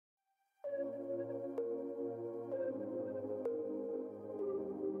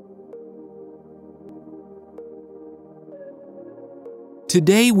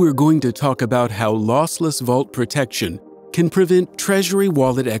Today we're going to talk about how lossless vault protection can prevent Treasury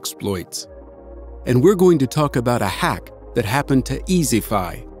wallet exploits. And we're going to talk about a hack that happened to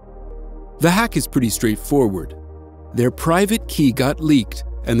EasiFy. The hack is pretty straightforward. Their private key got leaked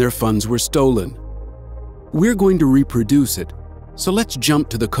and their funds were stolen. We're going to reproduce it, so let's jump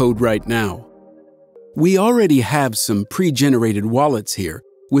to the code right now. We already have some pre-generated wallets here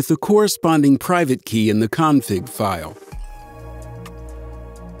with the corresponding private key in the config file.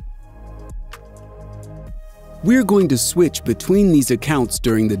 We're going to switch between these accounts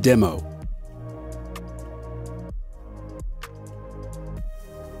during the demo.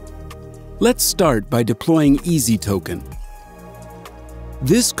 Let's start by deploying EasyToken.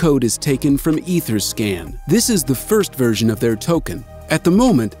 This code is taken from Etherscan. This is the first version of their token. At the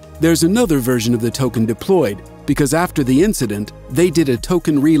moment, there's another version of the token deployed because after the incident, they did a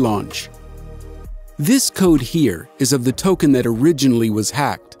token relaunch. This code here is of the token that originally was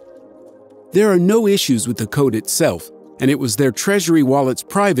hacked. There are no issues with the code itself, and it was their Treasury wallet's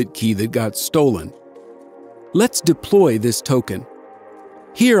private key that got stolen. Let's deploy this token.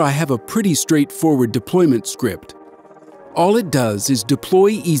 Here I have a pretty straightforward deployment script. All it does is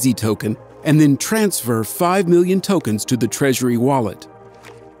deploy EasyToken and then transfer 5 million tokens to the Treasury wallet.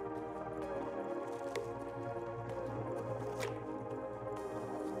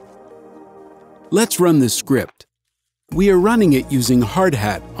 Let's run this script. We are running it using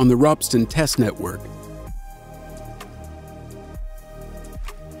Hardhat on the Ropsten test network.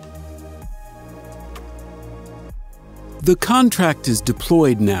 The contract is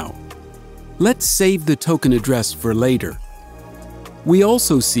deployed now. Let's save the token address for later. We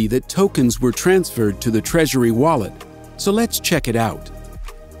also see that tokens were transferred to the Treasury wallet, so let's check it out.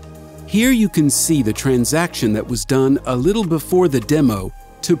 Here you can see the transaction that was done a little before the demo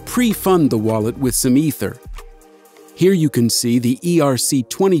to pre-fund the wallet with some Ether. Here you can see the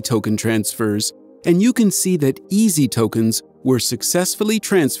ERC20 token transfers, and you can see that Easy tokens were successfully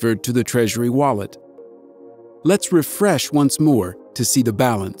transferred to the Treasury wallet. Let's refresh once more to see the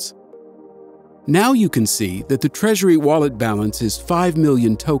balance. Now you can see that the Treasury wallet balance is 5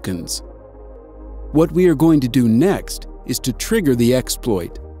 million tokens. What we are going to do next is to trigger the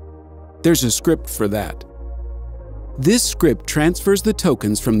exploit. There's a script for that. This script transfers the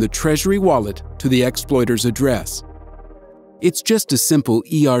tokens from the Treasury wallet to the exploiter's address. It's just a simple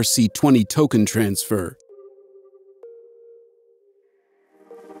ERC20 token transfer.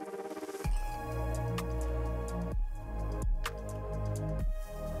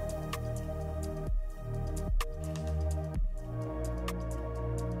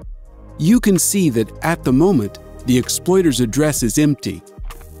 You can see that at the moment, the exploiter's address is empty.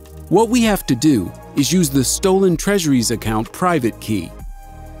 What we have to do is use the stolen Treasury's account private key.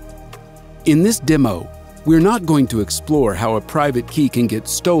 In this demo, we're not going to explore how a private key can get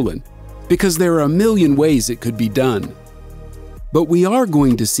stolen, because there are a million ways it could be done. But we are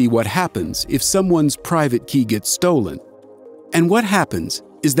going to see what happens if someone's private key gets stolen. And what happens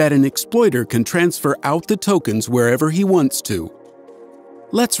is that an exploiter can transfer out the tokens wherever he wants to.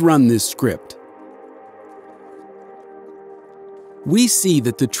 Let's run this script. We see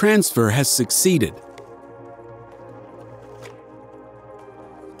that the transfer has succeeded.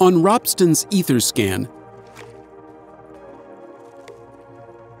 On Ropsten's Etherscan,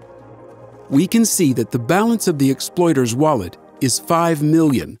 we can see that the balance of the exploiter's wallet is 5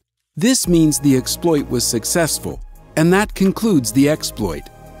 million. This means the exploit was successful, and that concludes the exploit.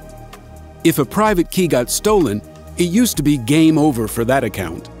 If a private key got stolen, it used to be game over for that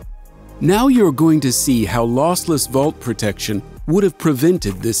account. Now you're going to see how lossless vault protection would have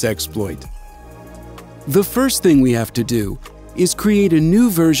prevented this exploit. The first thing we have to do is create a new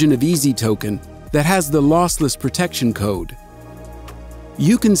version of EasyToken that has the lossless protection code.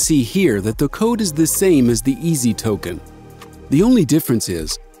 You can see here that the code is the same as the EasyToken. The only difference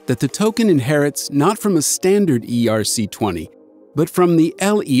is that the token inherits not from a standard ERC20, but from the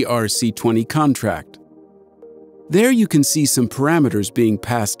LERC20 contract. There you can see some parameters being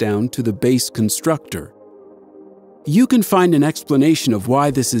passed down to the base constructor. You can find an explanation of why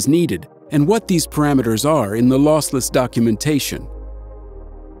this is needed and what these parameters are in the lossless documentation.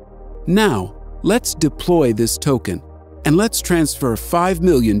 Now, let's deploy this token, and let's transfer 5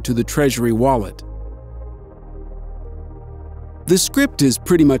 million to the Treasury wallet. The script is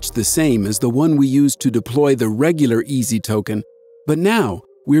pretty much the same as the one we used to deploy the regular EasyToken, but now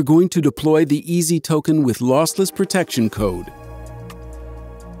we're going to deploy the EasyToken with lossless protection code.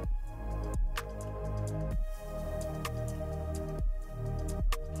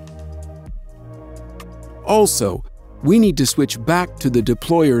 Also, we need to switch back to the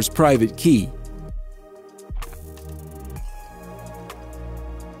deployer's private key.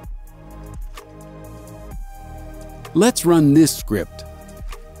 Let's run this script.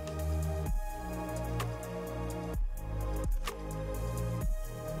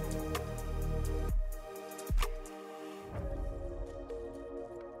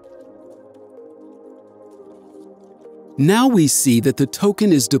 Now we see that the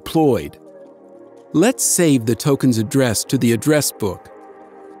token is deployed. Let's save the token's address to the address book.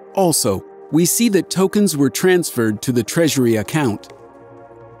 Also, we see that tokens were transferred to the Treasury account.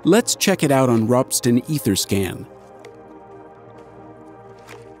 Let's check it out on Ropsten Etherscan.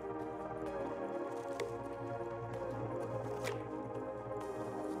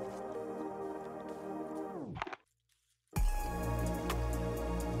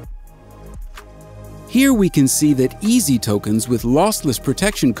 Here we can see that Easy tokens with lossless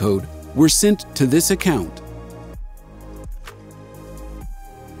protection code were sent to this account.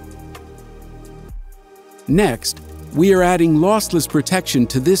 Next, we are adding lossless protection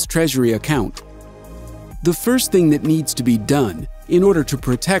to this Treasury account. The first thing that needs to be done in order to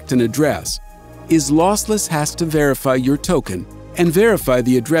protect an address is Lossless has to verify your token and verify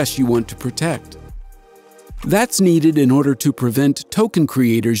the address you want to protect. That's needed in order to prevent token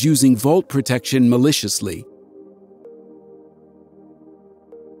creators using vault protection maliciously.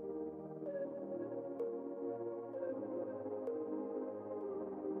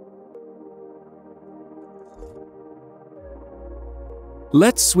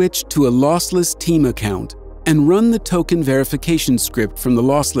 Let's switch to a lossless team account and run the token verification script from the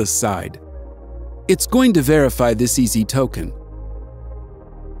lossless side. It's going to verify this Easy token.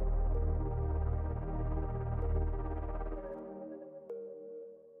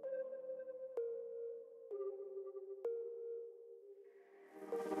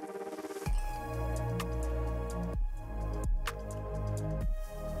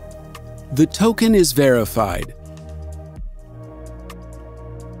 The token is verified.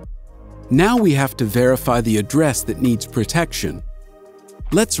 Now we have to verify the address that needs protection.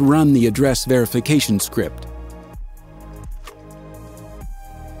 Let's run the address verification script.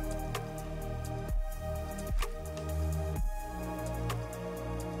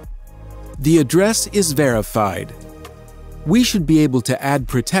 The address is verified. We should be able to add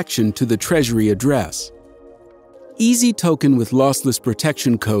protection to the Treasury address. Easy token with lossless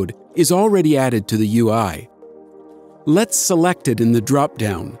protection code is already added to the UI. Let's select it in the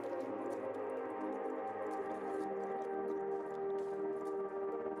drop-down.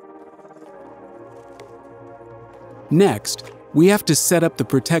 Next, we have to set up the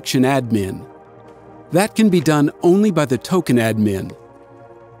protection admin. That can be done only by the token admin.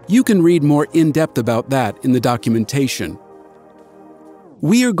 You can read more in-depth about that in the documentation.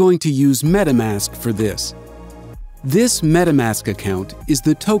 We are going to use MetaMask for this. This MetaMask account is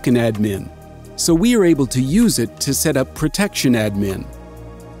the token admin, so we are able to use it to set up protection admin.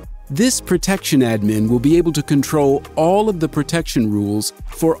 This protection admin will be able to control all of the protection rules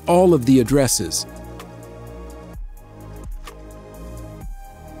for all of the addresses.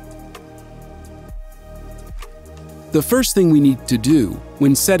 The first thing we need to do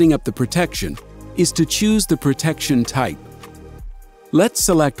when setting up the protection is to choose the protection type. Let's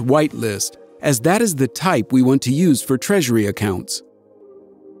select Whitelist, as that is the type we want to use for Treasury accounts.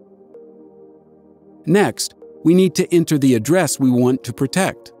 Next, we need to enter the address we want to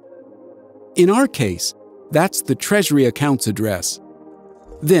protect. In our case, that's the Treasury account's address.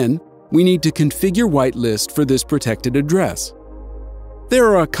 Then, we need to configure Whitelist for this protected address. There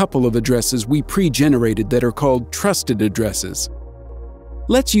are a couple of addresses we pre-generated that are called trusted addresses.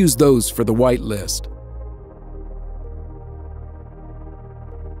 Let's use those for the whitelist.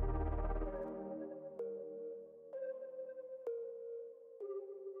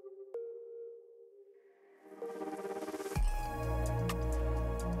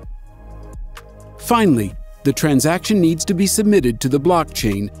 Finally, the transaction needs to be submitted to the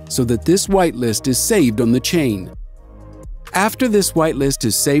blockchain so that this whitelist is saved on the chain. After this whitelist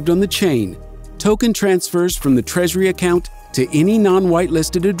is saved on the chain, token transfers from the Treasury account to any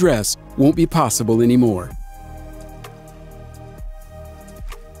non-whitelisted address won't be possible anymore.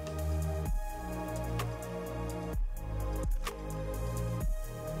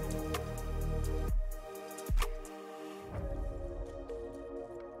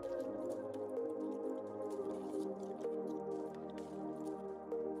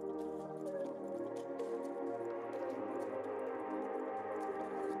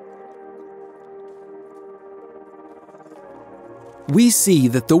 We see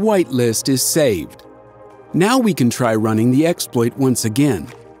that the whitelist is saved. Now we can try running the exploit once again.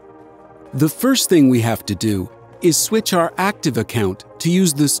 The first thing we have to do is switch our active account to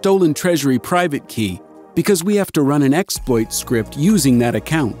use the stolen Treasury private key because we have to run an exploit script using that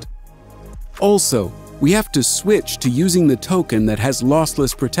account. Also, we have to switch to using the token that has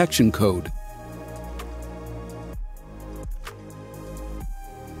lossless protection code.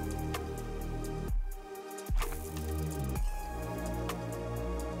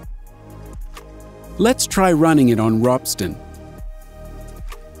 Let's try running it on Ropsten.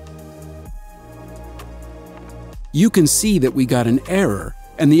 You can see that we got an error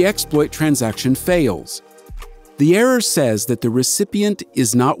and the exploit transaction fails. The error says that the recipient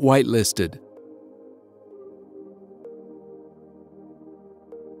is not whitelisted.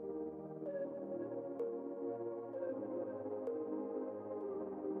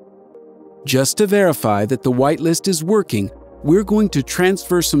 Just to verify that the whitelist is working, we're going to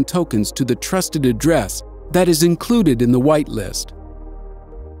transfer some tokens to the trusted address that is included in the whitelist.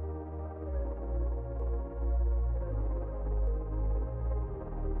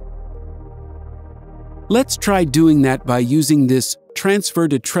 Let's try doing that by using this transfer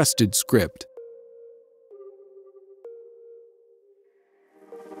to trusted script.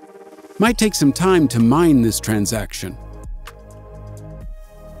 Might take some time to mine this transaction.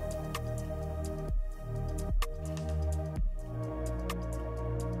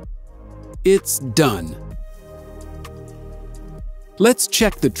 It's done. Let's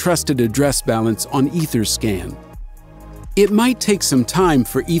check the trusted address balance on Etherscan. It might take some time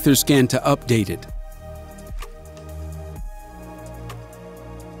for Etherscan to update it.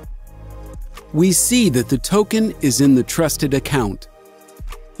 We see that the token is in the trusted account.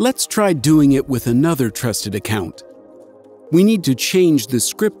 Let's try doing it with another trusted account. We need to change the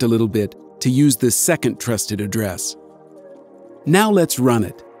script a little bit to use the second trusted address. Now let's run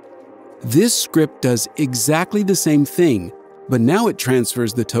it. This script does exactly the same thing, but now it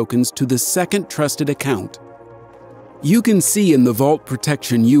transfers the tokens to the second trusted account. You can see in the Vault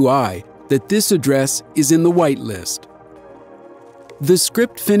Protection UI that this address is in the whitelist. The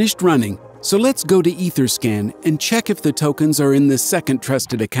script finished running, so let's go to Etherscan and check if the tokens are in the second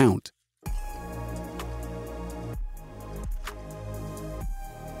trusted account.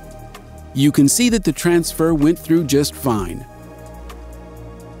 You can see that the transfer went through just fine.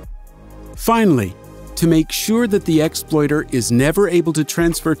 Finally, to make sure that the exploiter is never able to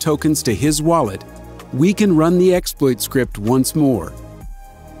transfer tokens to his wallet, we can run the exploit script once more.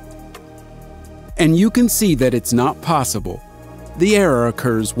 And you can see that it's not possible. The error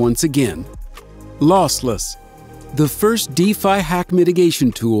occurs once again. Lossless, the first DeFi hack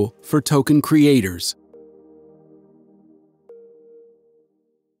mitigation tool for token creators.